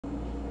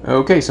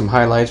Okay, some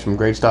highlights from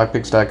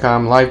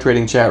GreatStockPicks.com live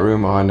trading chat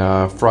room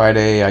on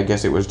Friday. I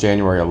guess it was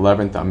January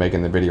 11th. I'm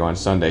making the video on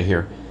Sunday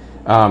here.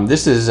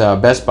 This is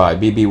Best Buy,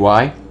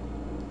 BBY,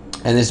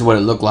 and this is what it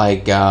looked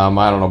like, I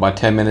don't know, about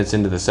 10 minutes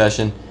into the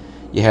session.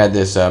 You had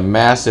this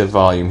massive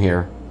volume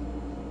here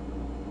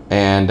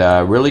and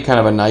really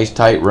kind of a nice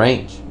tight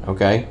range,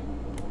 okay?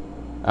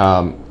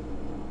 And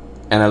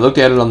I looked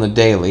at it on the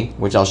daily,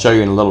 which I'll show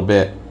you in a little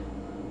bit.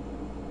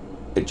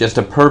 Just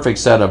a perfect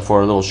setup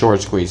for a little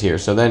short squeeze here.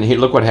 So then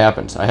look what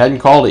happens. I hadn't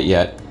called it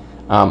yet.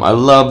 I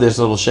love this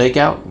little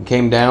shakeout.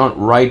 Came down,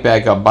 right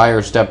back up.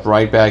 Buyer stepped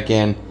right back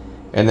in,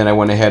 and then I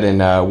went ahead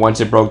and once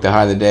it broke the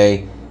high of the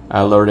day, I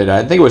alerted.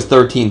 I think it was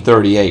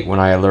 1338 when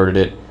I alerted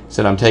it.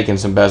 Said I'm taking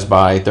some Best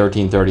Buy,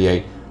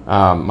 1338.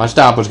 My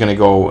stop was going to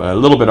go a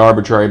little bit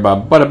arbitrary,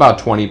 but about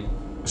 20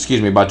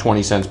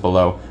 cents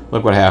below.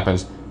 Look what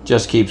happens.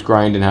 Just keeps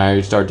grinding higher.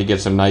 You start to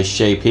get some nice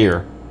shape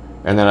here,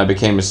 and then I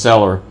became a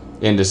seller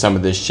into some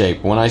of this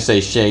shape. When I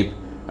say shape,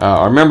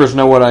 our members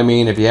know what I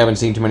mean. If you haven't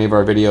seen too many of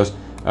our videos,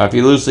 if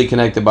you loosely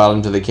connect the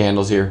bottom to the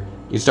candles here,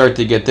 you start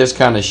to get this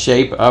kind of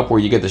shape up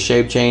where you get the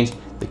shape change.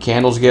 The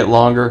candles get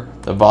longer,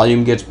 the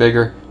volume gets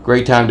bigger.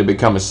 Great time to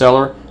become a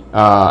seller.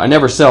 I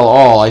never sell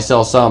all, I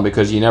sell some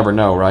because you never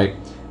know, right?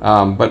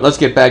 But let's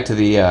get back to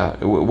the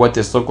what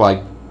this looked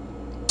like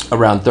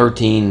around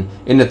 13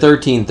 in the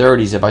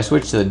 1330s. If I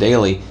switch to the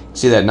daily,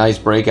 see that nice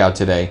breakout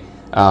today.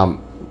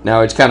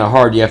 Now it's kind of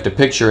hard. You have to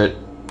picture it.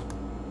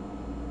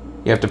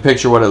 You have to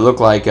picture what it looked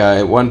like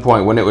at one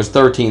point when it was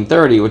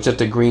 1330. It was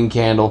just a green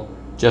candle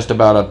just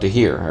about up to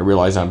here. I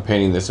realize I'm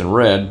painting this in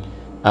red,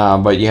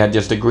 but you had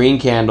just a green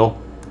candle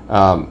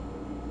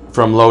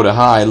from low to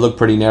high. It looked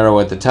pretty narrow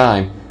at the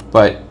time,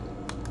 but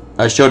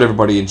I showed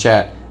everybody in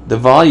chat. The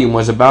volume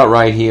was about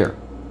right here.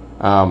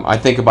 I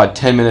think about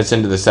 10 minutes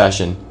into the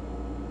session,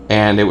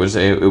 and it was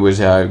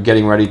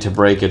getting ready to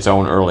break its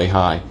own early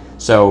high.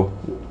 So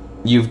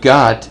you've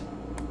got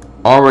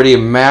already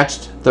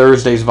matched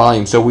Thursday's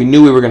volume, so we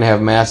knew we were going to have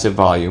massive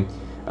volume.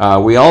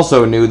 We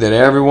also knew that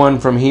everyone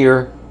from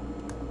here,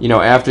 you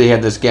know, after they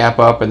had this gap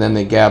up and then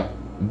the gap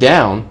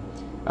down,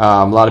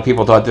 a lot of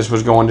people thought this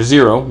was going to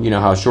zero. You know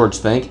how shorts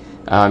think.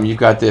 You've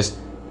got this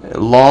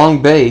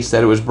long base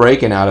that it was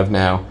breaking out of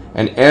now,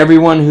 and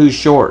everyone who's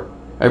short,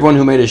 everyone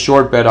who made a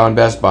short bet on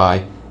Best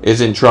Buy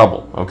is in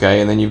trouble,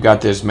 okay? And then you've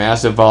got this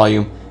massive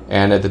volume,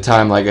 and at the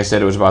time, like I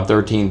said, it was about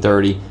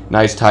 1330,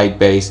 nice tight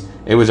base.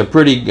 It was a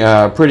pretty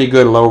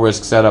good low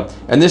risk setup,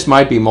 and this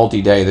might be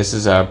multi-day. This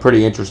is a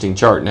pretty interesting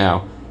chart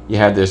now. You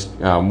had this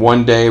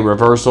 1 day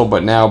reversal,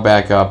 but now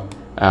back up,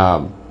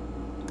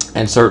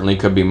 and certainly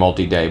could be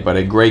multi-day. But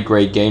a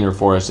great gainer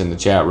for us in the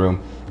chat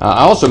room.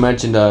 I also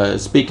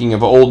mentioned, speaking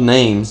of old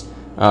names,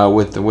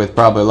 with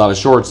probably a lot of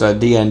shorts,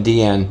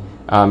 DNDN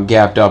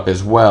gapped up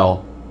as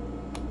well,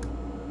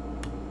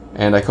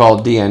 and I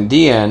called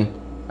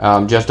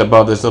DNDN just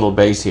above this little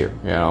base here.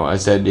 You know, I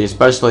said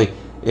especially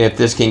if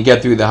this can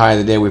get through the high of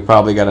the day, we've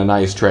probably got a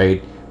nice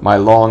trade. My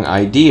long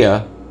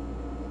idea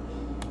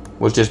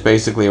was just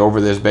basically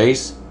over this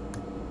base,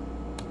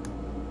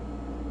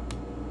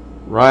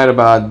 right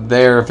about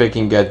there if it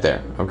can get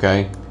there,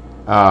 okay?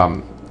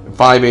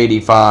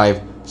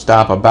 585,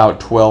 stop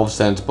about 12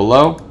 cents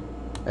below,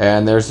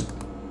 and there's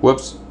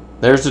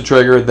the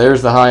trigger,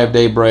 there's the high of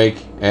day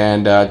break,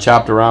 and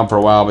chopped around for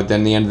a while, but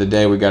then the end of the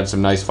day we got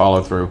some nice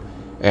follow through,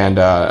 and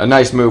a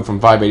nice move from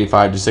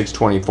 585 to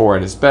 624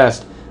 at its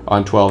best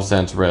on 12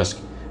 cents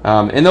risk.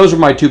 And those are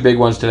my two big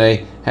ones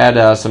today.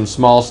 Had some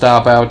small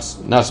stop outs,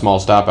 not small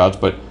stop outs,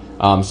 but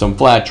some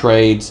flat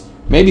trades,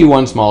 maybe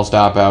one small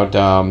stop out.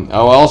 I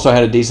also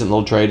had a decent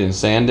little trade in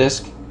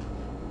SanDisk.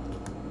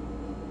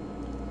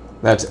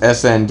 That's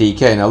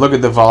SNDK. Now look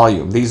at the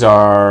volume. These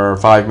are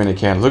 5-minute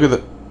candles. Look at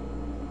the,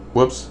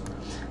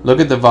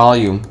 look at the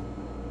volume,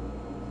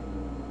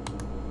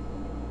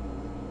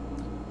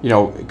 you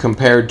know,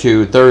 compared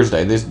to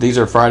Thursday. These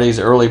are Friday's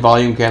early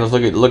volume candles.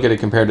 Look at it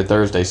compared to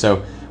Thursday.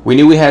 So we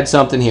knew we had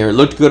something here. It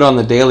looked good on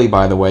the daily,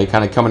 by the way,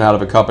 kind of coming out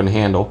of a cup and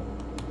handle,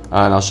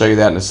 and I'll show you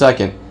that in a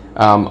second.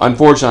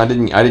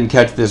 Unfortunately, I didn't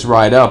catch this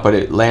right up, but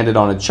it landed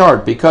on a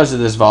chart because of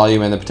this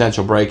volume and the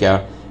potential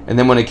breakout. And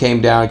then when it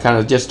came down, it kind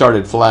of just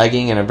started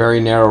flagging in a very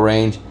narrow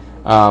range.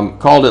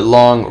 Called it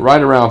long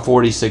right around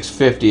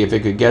 46.50 if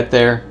it could get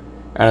there,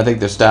 and I think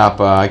the stop,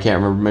 I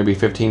can't remember, maybe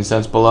 15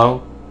 cents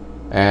below.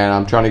 And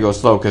I'm trying to go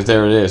slow because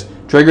there it is.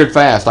 Triggered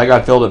fast. I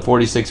got filled at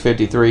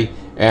 46.53,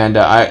 and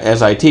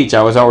as I teach,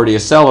 I was already a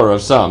seller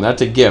of some.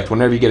 That's a gift.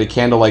 Whenever you get a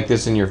candle like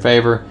this in your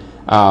favor,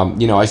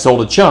 you know, I sold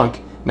a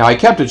chunk. Now I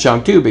kept a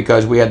chunk too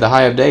because we had the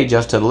high of day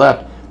just to the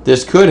left.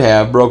 This could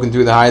have broken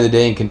through the high of the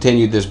day and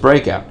continued this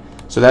breakout.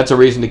 So that's a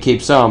reason to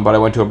keep some, but I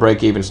went to a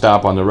break-even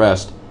stop on the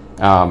rest.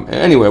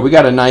 Anyway, we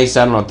got a nice,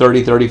 I don't know,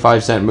 30,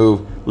 35 cent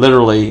move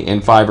literally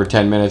in 5 or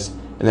 10 minutes,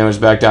 and then it was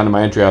back down to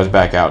my entry. I was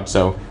back out.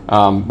 So,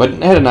 but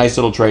I had a nice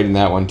little trade in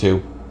that one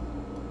too.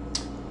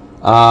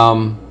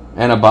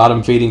 And a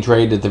bottom feeding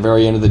trade at the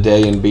very end of the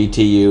day in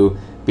BTU.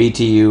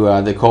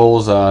 The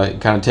Coles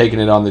kind of taking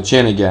it on the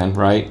chin again,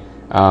 right?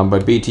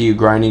 But BTU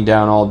grinding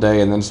down all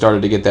day and then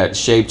started to get that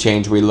shape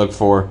change we look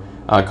for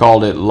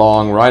called it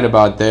long right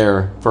about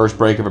there. First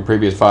break of a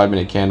previous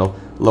 5-minute candle,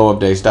 low of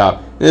day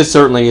stop. This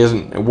certainly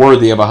isn't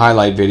worthy of a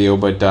highlight video,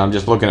 but I'm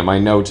just looking at my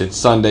notes. It's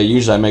Sunday.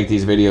 Usually I make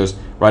these videos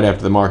right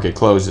after the market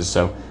closes,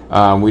 so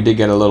we did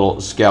get a little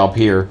scalp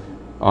here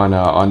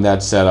on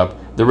that setup.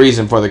 The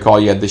reason for the call,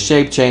 you had the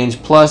shape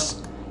change,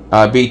 plus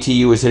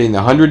BTU is hitting the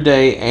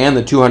 100-day and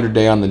the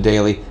 200-day on the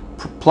daily,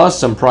 plus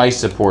some price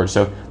support.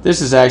 So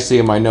this is actually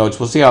in my notes.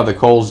 We'll see how the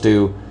calls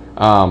do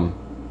on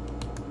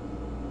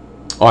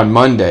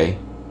Monday,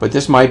 but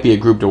this might be a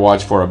group to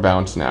watch for a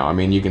bounce now. I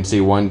mean, you can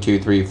see 1, 2,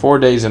 3, 4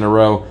 days in a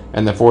row,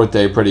 and the 4th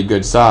day pretty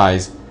good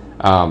size,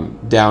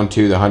 down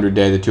to the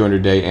 100-day, the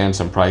 200-day, and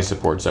some price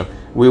support. So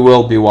we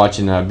will be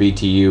watching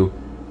BTU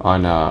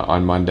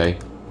on Monday.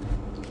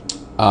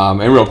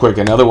 And real quick,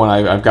 another one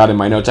I've got in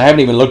my notes. I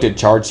haven't even looked at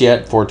charts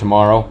yet for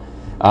tomorrow,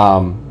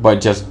 but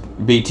just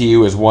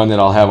BTU is one that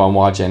I'll have on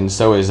watch, and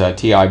so is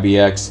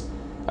TIBX.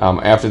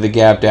 After the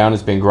gap down,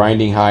 it's been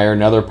grinding higher,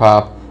 another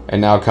pop, and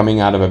now coming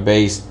out of a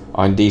base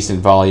on decent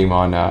volume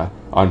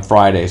on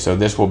Friday. So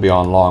this will be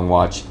on long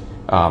watch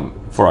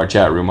for our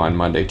chat room on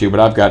Monday too. But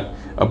I've got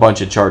a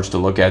bunch of charts to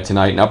look at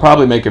tonight, and I'll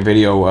probably make a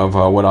video of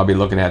what I'll be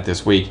looking at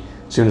this week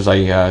as soon as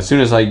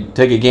I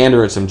take a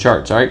gander at some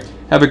charts. All right,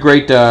 have a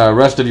great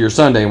rest of your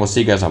Sunday, and we'll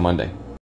see you guys on Monday.